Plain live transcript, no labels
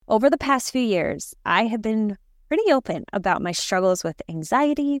Over the past few years, I have been pretty open about my struggles with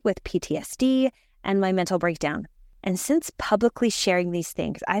anxiety, with PTSD, and my mental breakdown. And since publicly sharing these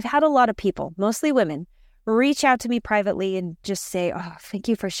things, I've had a lot of people, mostly women, reach out to me privately and just say, "Oh, thank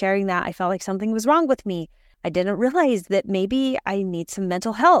you for sharing that. I felt like something was wrong with me. I didn't realize that maybe I need some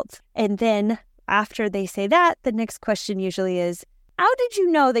mental health." And then after they say that, the next question usually is, "How did you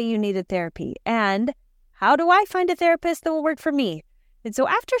know that you needed therapy? And how do I find a therapist that will work for me?" And so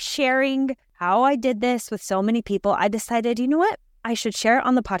after sharing how I did this with so many people, I decided, you know what? I should share it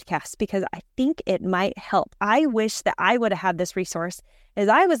on the podcast because I think it might help. I wish that I would have had this resource as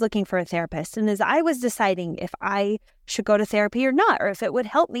I was looking for a therapist and as I was deciding if I should go to therapy or not, or if it would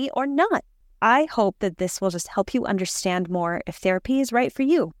help me or not. I hope that this will just help you understand more if therapy is right for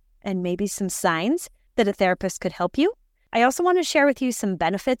you and maybe some signs that a therapist could help you. I also want to share with you some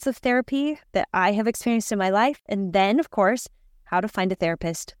benefits of therapy that I have experienced in my life, and then, of course, how to find a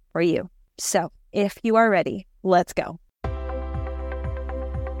therapist for you. So if you are ready, let's go.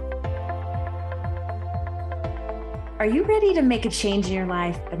 Are you ready to make a change in your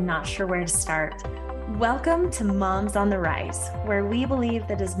life but not sure where to start? Welcome to Moms on the Rise, where we believe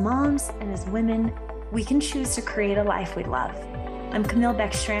that as moms and as women, we can choose to create a life we love. I'm Camille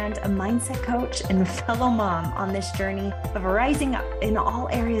Beckstrand, a mindset coach and fellow mom on this journey of rising up in all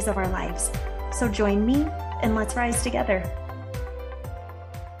areas of our lives. So join me and let's rise together.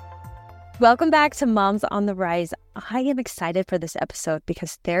 Welcome back to Moms on the Rise. I am excited for this episode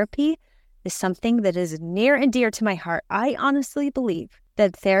because therapy is something that is near and dear to my heart. I honestly believe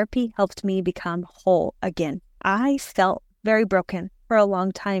that therapy helped me become whole again. I felt very broken for a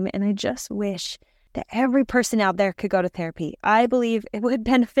long time, and I just wish that every person out there could go to therapy. I believe it would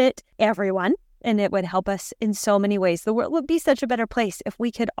benefit everyone, and it would help us in so many ways. The world would be such a better place if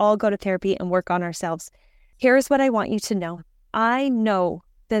we could all go to therapy and work on ourselves. Here's what I want you to know. I know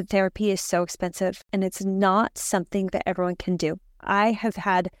that therapy is so expensive, and it's not something that everyone can do. I have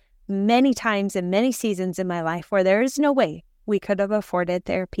had many times and many seasons in my life where there is no way we could have afforded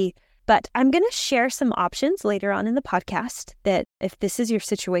therapy. But I'm going to share some options later on in the podcast that if this is your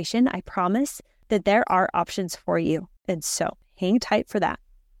situation, I promise that there are options for you. And so hang tight for that.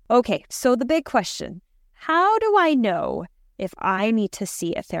 Okay, so the big question, how do I know if I need to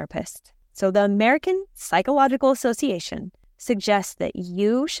see a therapist? So the American Psychological Association suggests that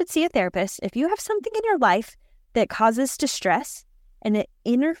you should see a therapist if you have something in your life that causes distress and it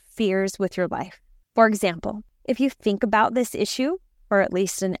interferes with your life. For example, if you think about this issue for at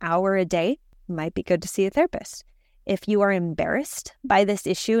least an hour a day, it might be good to see a therapist. If you are embarrassed by this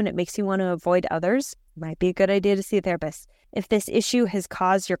issue and it makes you want to avoid others, it might be a good idea to see a therapist. If this issue has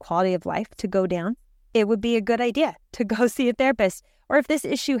caused your quality of life to go down, it would be a good idea to go see a therapist. Or if this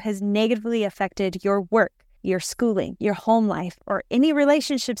issue has negatively affected your work, your schooling, your home life, or any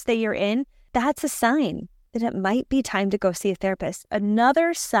relationships that you're in, that's a sign that it might be time to go see a therapist.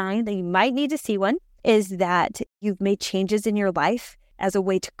 Another sign that you might need to see one is that you've made changes in your life as a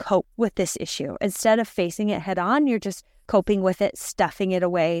way to cope with this issue. Instead of facing it head on, you're just coping with it, stuffing it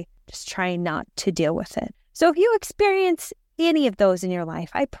away, just trying not to deal with it. So if you experience any of those in your life,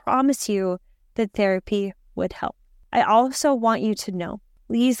 I promise you that therapy would help. I also want you to know,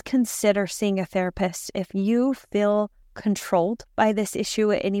 please consider seeing a therapist if you feel controlled by this issue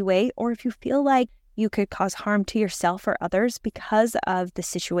in any way, or if you feel like you could cause harm to yourself or others because of the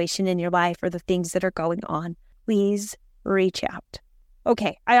situation in your life or the things that are going on. Please reach out.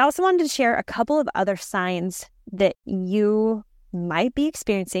 Okay, I also wanted to share a couple of other signs that you might be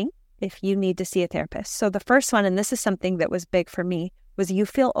experiencing if you need to see a therapist. So the first one, and this is something that was big for me, was you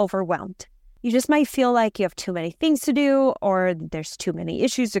feel overwhelmed. You just might feel like you have too many things to do or there's too many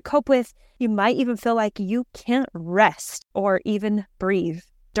issues to cope with. You might even feel like you can't rest or even breathe.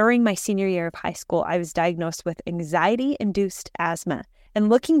 During my senior year of high school, I was diagnosed with anxiety-induced asthma. And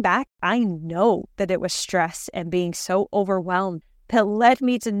looking back, I know that it was stress and being so overwhelmed that led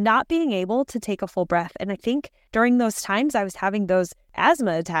me to not being able to take a full breath. And I think during those times I was having those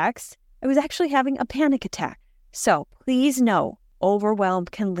asthma attacks, I was actually having a panic attack. So please know, overwhelm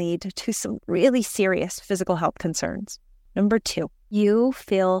can lead to some really serious physical health concerns. Number 2, you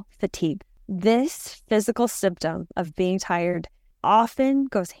feel fatigue. This physical symptom of being tired often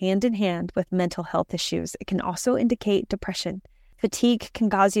goes hand in hand with mental health issues. It can also indicate depression. Fatigue can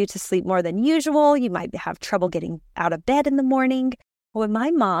cause you to sleep more than usual. You might have trouble getting out of bed in the morning. When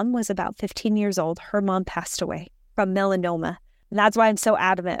my mom was about 15 years old, her mom passed away from melanoma. And that's why I'm so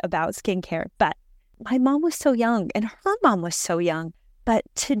adamant about skincare. But my mom was so young and her mom was so young. But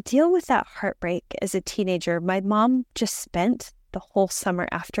to deal with that heartbreak as a teenager, my mom just spent the whole summer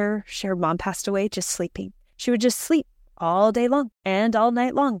after her mom passed away just sleeping. She would just sleep all day long and all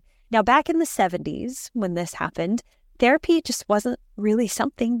night long. Now, back in the 70s, when this happened, therapy just wasn't really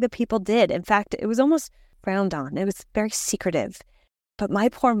something that people did. In fact, it was almost frowned on. It was very secretive. But my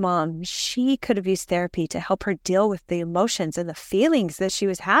poor mom, she could have used therapy to help her deal with the emotions and the feelings that she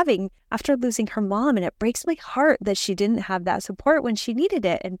was having after losing her mom. And it breaks my heart that she didn't have that support when she needed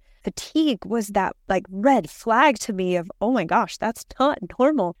it. And fatigue was that red flag to me of, oh my gosh, that's not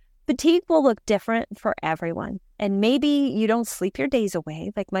normal. Fatigue will look different for everyone. And maybe you don't sleep your days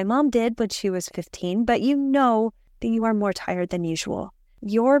away like my mom did when she was 15, but you know that you are more tired than usual.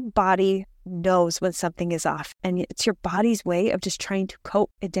 Your body knows when something is off, and it's your body's way of just trying to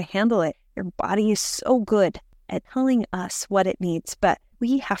cope and to handle it. Your body is so good at telling us what it needs, but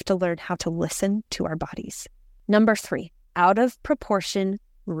we have to learn how to listen to our bodies. Number 3, out of proportion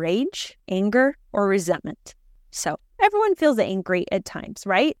rage, anger, or resentment. So everyone feels angry at times,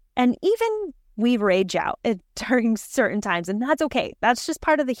 right? And even we rage out during certain times, and that's okay. That's just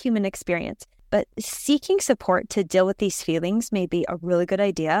part of the human experience. But seeking support to deal with these feelings may be a really good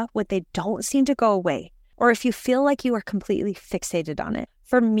idea when they don't seem to go away, or if you feel like you are completely fixated on it.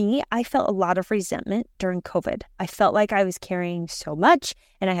 For me, I felt a lot of resentment during COVID. I felt like I was carrying so much,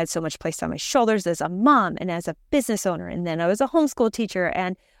 and I had so much placed on my shoulders as a mom and as a business owner, and then I was a homeschool teacher,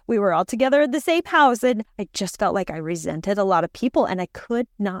 and we were all together in the same house, and I just felt like I resented a lot of people, and I could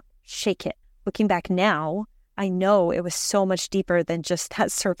not shake it. Looking back now, I know it was so much deeper than just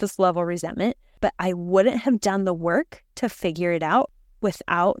that surface level resentment, but I wouldn't have done the work to figure it out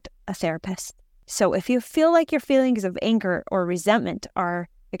without a therapist. So if you feel like your feelings of anger or resentment are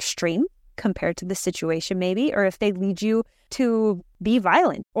extreme compared to the situation maybe, or if they lead you to be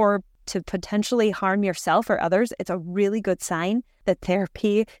violent or to potentially harm yourself or others, it's a really good sign that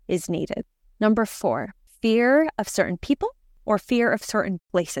therapy is needed. Number 4, fear of certain people or fear of certain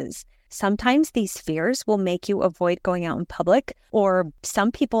places. Sometimes these fears will make you avoid going out in public, or some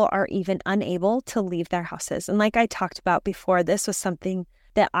people are even unable to leave their houses. And like I talked about before, this was something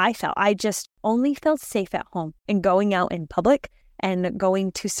that I felt. I just only felt safe at home, and going out in public and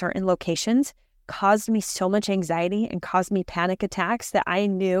going to certain locations caused me so much anxiety and caused me panic attacks that I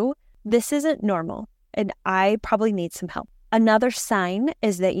knew this isn't normal and I probably need some help. Another sign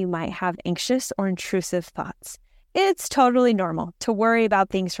is that you might have anxious or intrusive thoughts. It's totally normal to worry about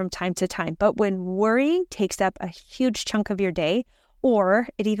things from time to time, but when worrying takes up a huge chunk of your day, or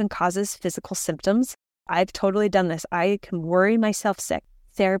it even causes physical symptoms, I've totally done this. I can worry myself sick.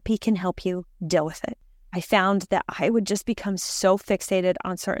 Therapy can help you deal with it. I found that I would just become so fixated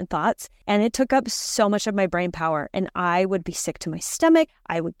on certain thoughts, and it took up so much of my brain power, and I would be sick to my stomach.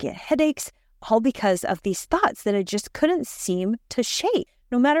 I would get headaches, all because of these thoughts that I just couldn't seem to shake,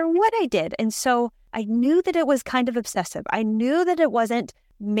 no matter what I did. And so I knew that it was kind of obsessive. I knew that it wasn't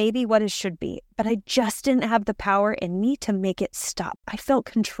maybe what it should be, but I just didn't have the power in me to make it stop. I felt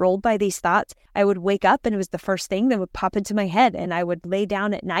controlled by these thoughts. I would wake up and it was the first thing that would pop into my head, and I would lay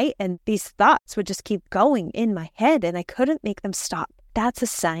down at night and these thoughts would just keep going in my head and I couldn't make them stop. That's a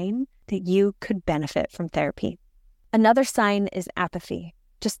sign that you could benefit from therapy. Another sign is apathy.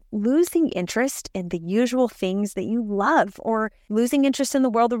 Just losing interest in the usual things that you love, or losing interest in the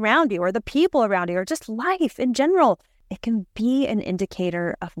world around you or the people around you, or just life in general. It can be an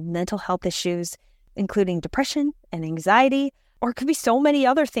indicator of mental health issues, including depression and anxiety, or it could be so many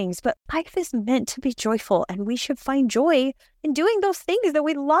other things. But life is meant to be joyful, and we should find joy in doing those things that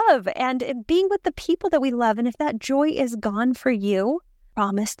we love and in being with the people that we love. And if that joy is gone for you,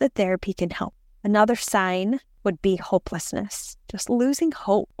 promise that therapy can help. Another sign would be hopelessness, just losing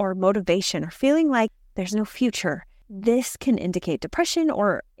hope or motivation or feeling like there's no future. This can indicate depression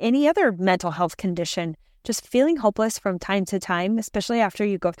or any other mental health condition. Just feeling hopeless from time to time, especially after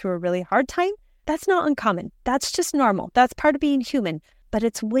you go through a really hard time, that's not uncommon. That's just normal. That's part of being human. But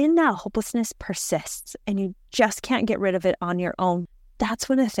it's when that hopelessness persists and you just can't get rid of it on your own, that's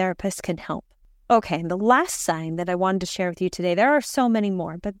when a therapist can help. Okay, and the last sign that I wanted to share with you today, there are so many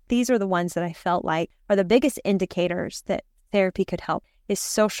more, but these are the ones that I felt like are the biggest indicators that therapy could help, is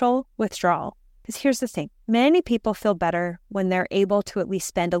social withdrawal. Because here's the thing, many people feel better when they're able to at least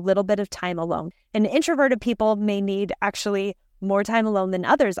spend a little bit of time alone. And introverted people may need actually more time alone than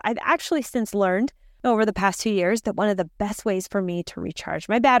others. I've actually since learned over the past 2 years that one of the best ways for me to recharge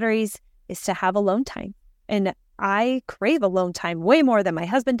my batteries is to have alone time. And I crave alone time way more than my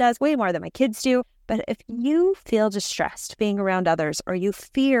husband does, way more than my kids do. But if you feel distressed being around others, or you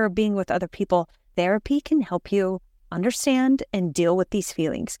fear being with other people, therapy can help you understand and deal with these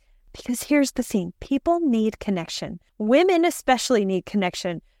feelings. Because here's the thing, people need connection. Women especially need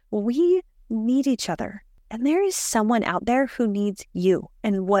connection. We need each other. And there is someone out there who needs you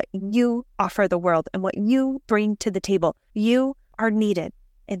and what you offer the world and what you bring to the table. You are needed.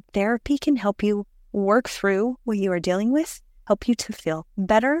 And therapy can help you work through what you are dealing with, help you to feel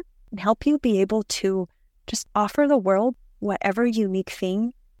better, and help you be able to just offer the world whatever unique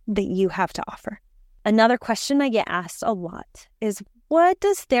thing that you have to offer. Another question I get asked a lot is, what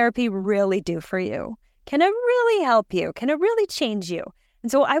does therapy really do for you? Can it really help you? Can it really change you?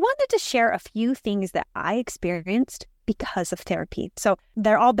 And so I wanted to share a few things that I experienced because of therapy. So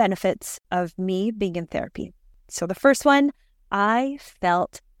they're all benefits of me being in therapy. So the first one, I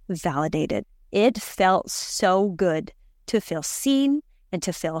felt validated. It felt so good to feel seen and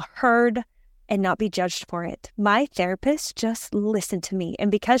to feel heard and not be judged for it. My therapist just listened to me. And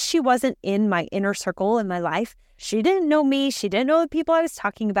because she wasn't in my inner circle in my life, she didn't know me. She didn't know the people I was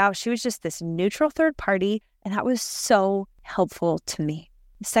talking about. She was just this neutral third party. And that was so helpful to me.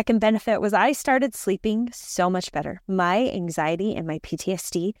 The second benefit was I started sleeping so much better. My anxiety and my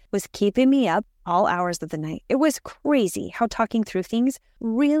PTSD was keeping me up all hours of the night. It was crazy how talking through things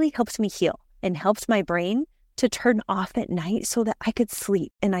really helped me heal and helped my brain to turn off at night so that I could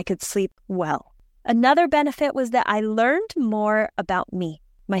sleep and I could sleep well. Another benefit was that I learned more about me.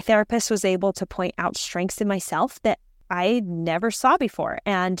 My therapist was able to point out strengths in myself that I never saw before,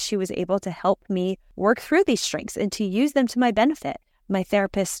 and she was able to help me work through these strengths and to use them to my benefit. My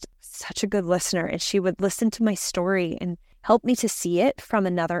therapist, such a good listener, and she would listen to my story and help me to see it from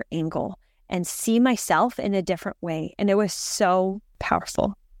another angle and see myself in a different way. And it was so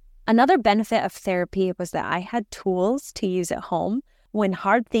powerful. Another benefit of therapy was that I had tools to use at home when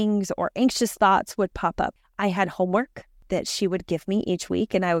hard things or anxious thoughts would pop up. I had homework that she would give me each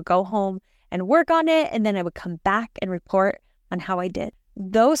week, and I would go home and work on it, and then I would come back and report on how I did.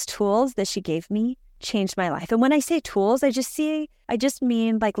 Those tools that she gave me changed my life. And when I say tools, I just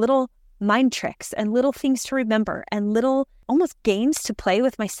mean like little mind tricks and little things to remember and little almost games to play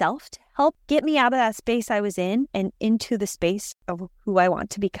with myself to help get me out of that space I was in and into the space of who I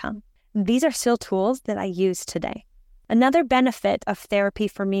want to become. These are still tools that I use today. Another benefit of therapy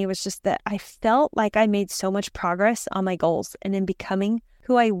for me was just that I felt like I made so much progress on my goals and in becoming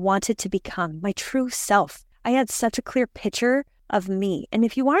who I wanted to become, my true self. I had such a clear picture of me. And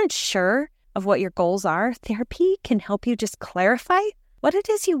if you aren't sure of what your goals are, therapy can help you just clarify what it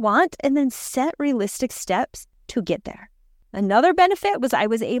is you want and then set realistic steps to get there. Another benefit was I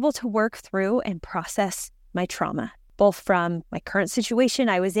was able to work through and process my trauma, both from my current situation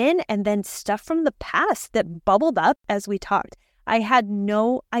I was in and then stuff from the past that bubbled up as we talked. I had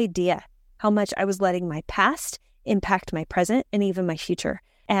no idea how much I was letting my past impact my present and even my future.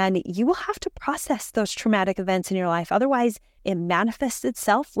 And you will have to process those traumatic events in your life. Otherwise, it manifests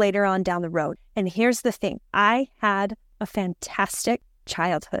itself later on down the road. And here's the thing. I had a fantastic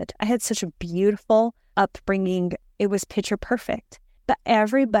childhood. I had such a beautiful upbringing. It was picture perfect. But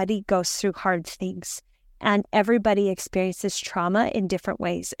everybody goes through hard things. And everybody experiences trauma in different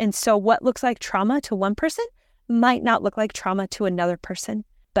ways. And so what looks like trauma to one person might not look like trauma to another person.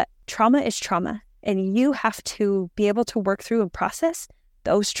 But trauma is trauma. And you have to be able to work through and process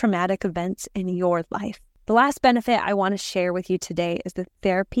those traumatic events in your life. The last benefit I want to share with you today is that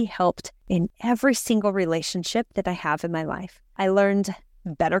therapy helped in every single relationship that I have in my life. I learned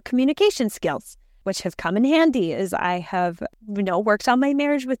better communication skills, which have come in handy as I have, worked on my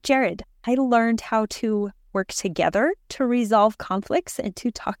marriage with Jared. I learned how to work together to resolve conflicts and to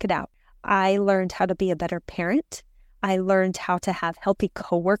talk it out. I learned how to be a better parent. I learned how to have healthy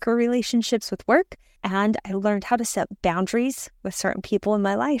coworker relationships with work. And I learned how to set boundaries with certain people in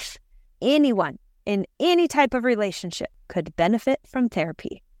my life. Anyone in any type of relationship could benefit from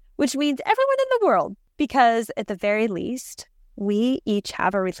therapy, which means everyone in the world, because at the very least, we each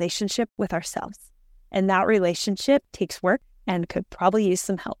have a relationship with ourselves. And that relationship takes work and could probably use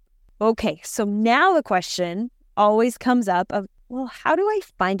some help. Okay, so now the question always comes up of, well, how do I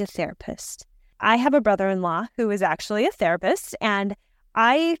find a therapist? I have a brother-in-law who is actually a therapist, and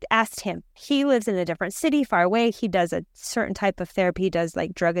I asked him. He lives in a different city far away. He does a certain type of therapy. He does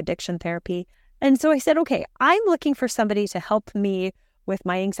like drug addiction therapy. And so I said, okay, I'm looking for somebody to help me with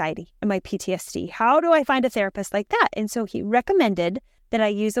my anxiety and my PTSD. How do I find a therapist like that? And so he recommended that I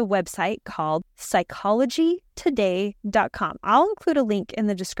use a website called psychologytoday.com. I'll include a link in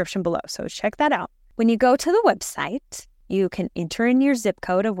the description below, so check that out. When you go to the website, you can enter in your zip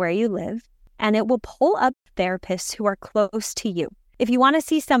code of where you live, and it will pull up therapists who are close to you. If you want to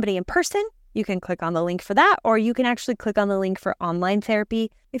see somebody in person, you can click on the link for that, or you can actually click on the link for online therapy.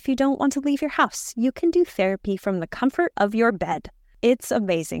 If you don't want to leave your house, you can do therapy from the comfort of your bed. It's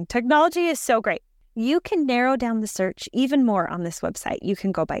amazing. Technology is so great. You can narrow down the search even more on this website. You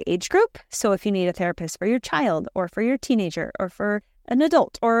can go by age group. So if you need a therapist for your child or for your teenager or for an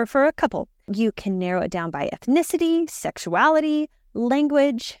adult or for a couple, you can narrow it down by ethnicity, sexuality,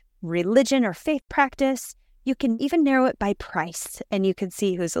 language, religion or faith practice. You can even narrow it by price, and you can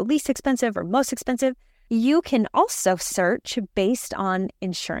see who's the least expensive or most expensive. You can also search based on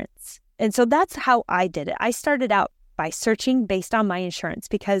insurance. And so that's how I did it. I started out by searching based on my insurance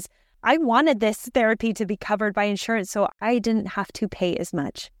because I wanted this therapy to be covered by insurance so I didn't have to pay as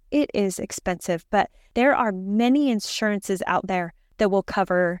much. It is expensive, but there are many insurances out there that will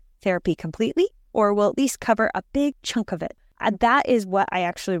cover therapy completely or will at least cover a big chunk of it. That is what I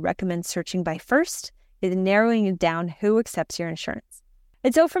actually recommend searching by first, is narrowing down who accepts your insurance.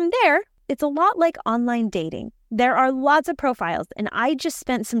 And so from there, it's a lot like online dating. There are lots of profiles, and I just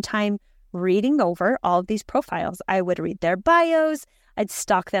spent some time reading over all of these profiles. I would read their bios, I'd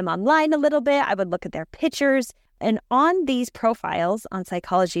stalk them online a little bit, I would look at their pictures. And on these profiles on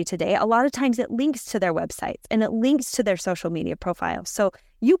Psychology Today, a lot of times it links to their websites and it links to their social media profiles. So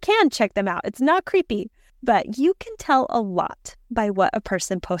you can check them out. It's not creepy, but you can tell a lot by what a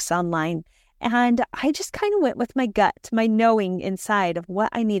person posts online. And I just kind of went with my gut, my knowing inside of what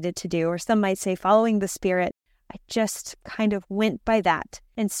I needed to do, or some might say following the spirit. I just kind of went by that.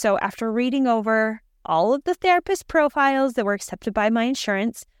 And so after reading over all of the therapist profiles that were accepted by my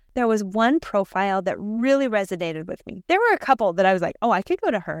insurance, there was one profile that really resonated with me. There were a couple that I was like, oh, I could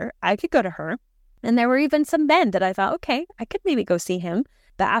go to her. And there were even some men that I thought, okay, I could maybe go see him.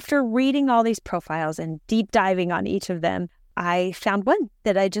 But after reading all these profiles and deep diving on each of them, I found one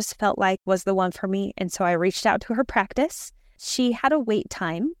that I just felt like was the one for me. And so I reached out to her practice. She had a wait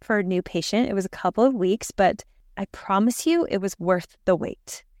time for a new patient. It was a couple of weeks, but I promise you it was worth the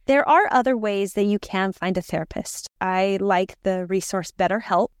wait. There are other ways that you can find a therapist. I like the resource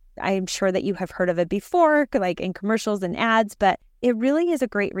BetterHelp. I'm sure that you have heard of it before, like in commercials and ads, but it really is a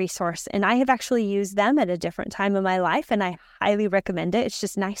great resource. And I have actually used them at a different time in my life, and I highly recommend it. It's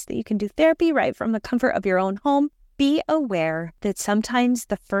just nice that you can do therapy right from the comfort of your own home. Be aware that sometimes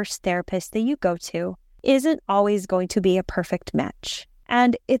the first therapist that you go to isn't always going to be a perfect match.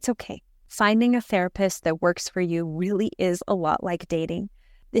 And it's okay. Finding a therapist that works for you really is a lot like dating.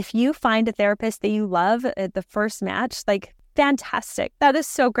 If you find a therapist that you love at the first match, like, fantastic. That is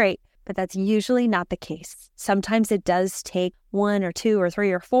so great. But that's usually not the case. Sometimes it does take 1 or 2 or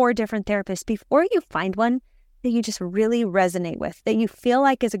 3 or 4 different therapists before you find one that you just really resonate with, that you feel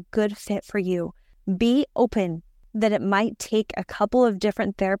like is a good fit for you. Be open that it might take a couple of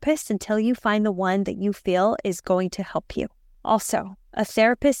different therapists until you find the one that you feel is going to help you. Also, a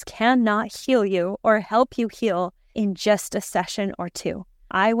therapist cannot heal you or help you heal in just a session or 2.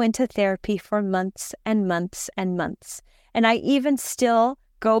 I went to therapy for months and months and months. And I even still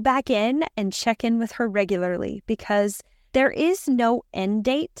go back in and check in with her regularly because there is no end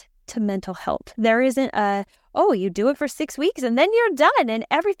date to mental health. There isn't you do it for 6 weeks and then you're done and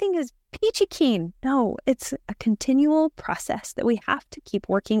everything is peachy keen. No, it's a continual process that we have to keep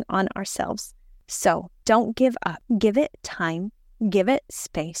working on ourselves. So don't give up. Give it time. Give it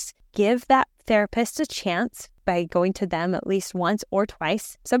space. Give that therapist a chance by going to them at least once or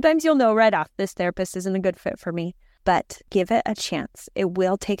twice. Sometimes you'll know right off, this therapist isn't a good fit for me. But give it a chance. It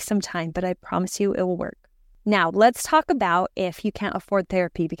will take some time, but I promise you it will work. Now, let's talk about if you can't afford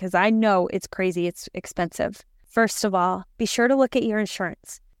therapy, because I know it's crazy, it's expensive. First of all, be sure to look at your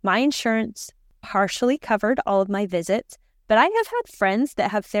insurance. My insurance partially covered all of my visits, but I have had friends that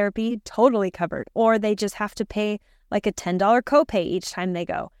have therapy totally covered, or they just have to pay like a $10 copay each time they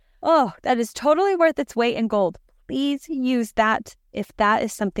go. Oh, that is totally worth its weight in gold. Please use that if that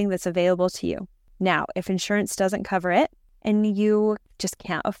is something that's available to you. Now, if insurance doesn't cover it and you just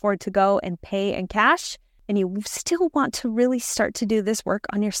can't afford to go and pay in cash and you still want to really start to do this work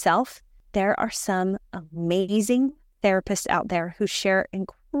on yourself, there are some amazing therapists out there who share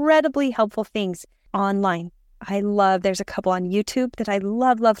incredibly helpful things online. There's a couple on YouTube that I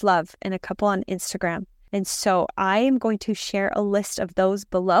love, and a couple on Instagram. And so I am going to share a list of those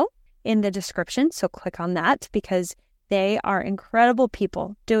below in the description. So click on that because they are incredible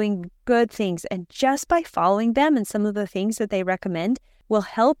people doing good things. And just by following them and some of the things that they recommend will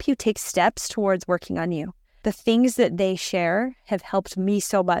help you take steps towards working on you. The things that they share have helped me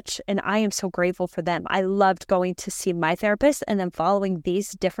so much, and I am so grateful for them. I loved going to see my therapist and then following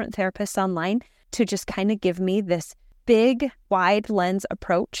these different therapists online to just kind of give me this big, wide lens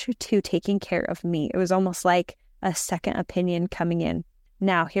approach to taking care of me. It was almost like a second opinion coming in.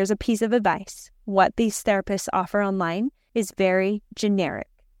 Now, here's a piece of advice. What these therapists offer online is very generic.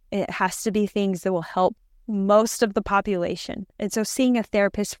 It has to be things that will help most of the population. And so seeing a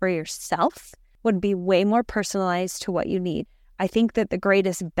therapist for yourself would be way more personalized to what you need. I think that the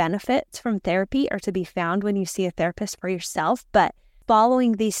greatest benefits from therapy are to be found when you see a therapist for yourself, but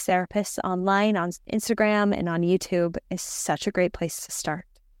following these therapists online on Instagram and on YouTube is such a great place to start.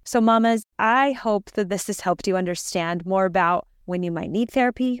 So mamas, I hope that this has helped you understand more about when you might need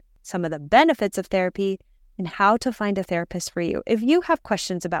therapy, some of the benefits of therapy, and how to find a therapist for you. If you have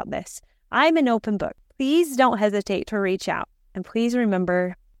questions about this, I'm an open book. Please don't hesitate to reach out. And please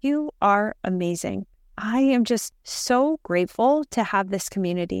remember, you are amazing. I am just so grateful to have this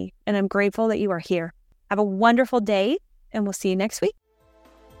community, and I'm grateful that you are here. Have a wonderful day, and we'll see you next week.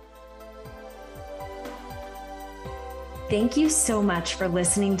 Thank you so much for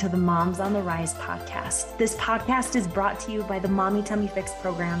listening to the Moms on the Rise podcast. This podcast is brought to you by the Mommy Tummy Fix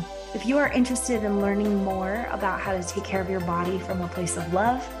program. If you are interested in learning more about how to take care of your body from a place of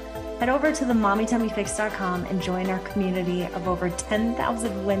love, head over to themommytummyfix.com and join our community of over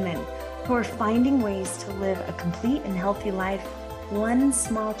 10,000 women who are finding ways to live a complete and healthy life, one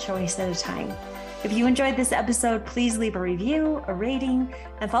small choice at a time. If you enjoyed this episode, please leave a review, a rating,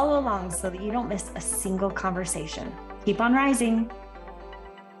 and follow along so that you don't miss a single conversation. Keep on rising.